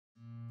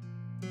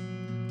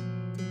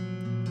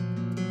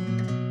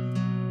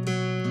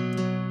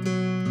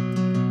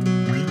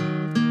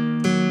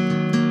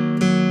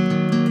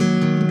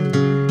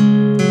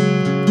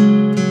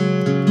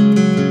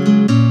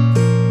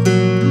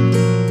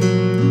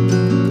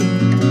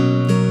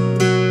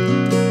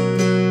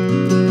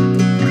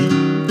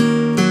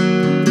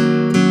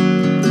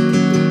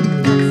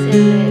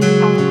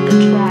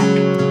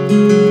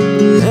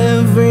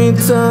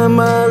time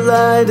I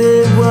lied,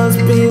 it was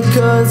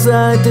because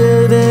I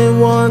didn't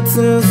want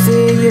to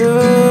see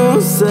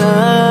you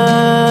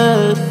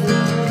sad.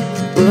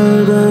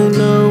 But I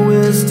know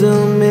it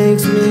still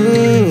makes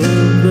me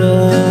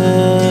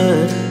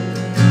bad.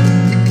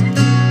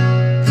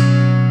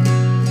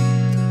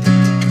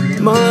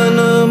 Mon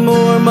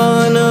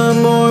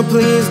amour,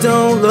 please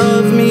don't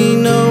love me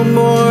no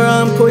more.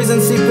 I'm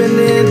poison seeping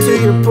into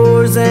your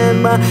pores,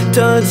 and my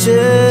touch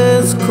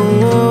is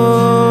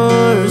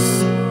coarse.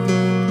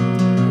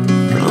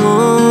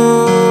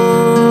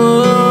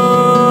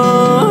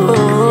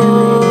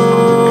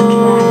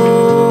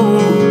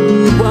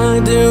 Why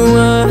do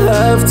I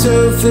have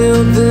to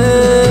feel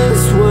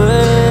this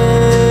way?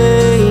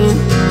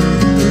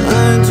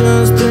 I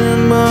just threw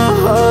my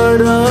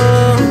heart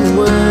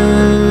away.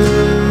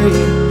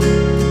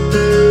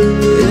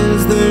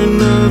 Is there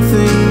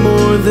nothing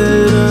more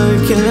that I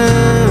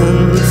can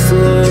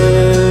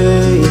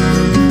say?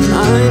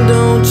 I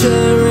don't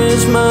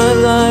cherish my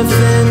life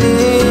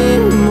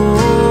anymore.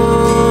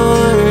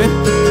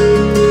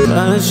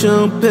 I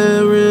shall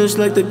perish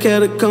like the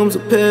catacombs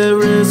of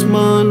Paris,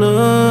 Mon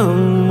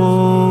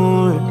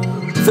Amour.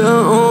 The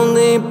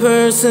only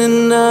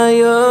person I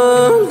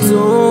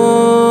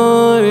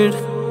adored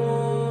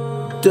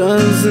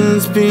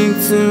doesn't speak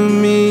to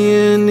me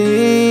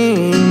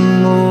anymore.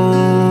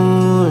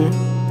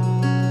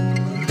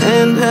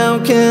 And how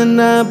can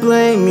I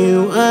blame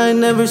you? I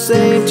never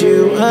saved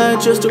you, I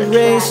just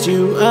erased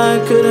you. I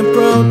couldn't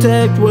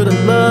protect what I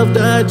loved,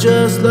 I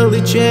just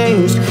slowly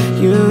changed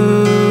you.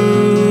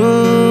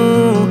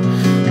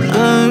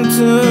 I'm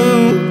to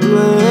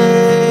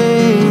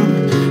blame,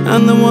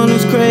 I'm the one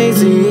who's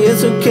crazy.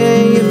 It's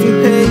okay if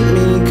you hate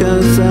me,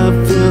 'cause I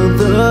feel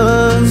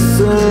the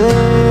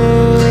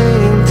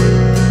same.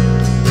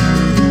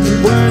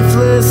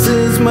 Worthless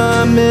is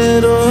my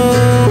middle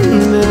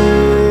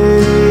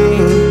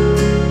name,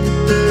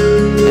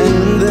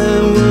 and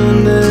that will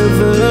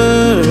never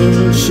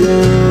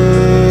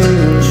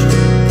change.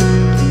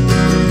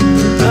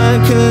 I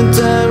could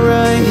die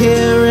right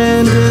here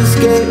and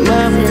escape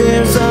my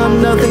fears. I'm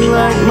nothing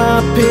like my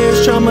peers.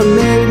 Trauma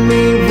made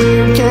me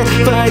weird, can't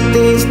fight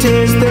these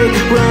tears. They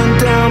run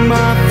down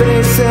my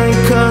face and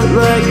cut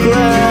like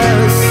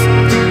glass.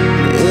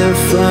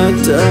 If I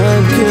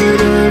died,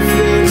 could I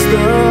feel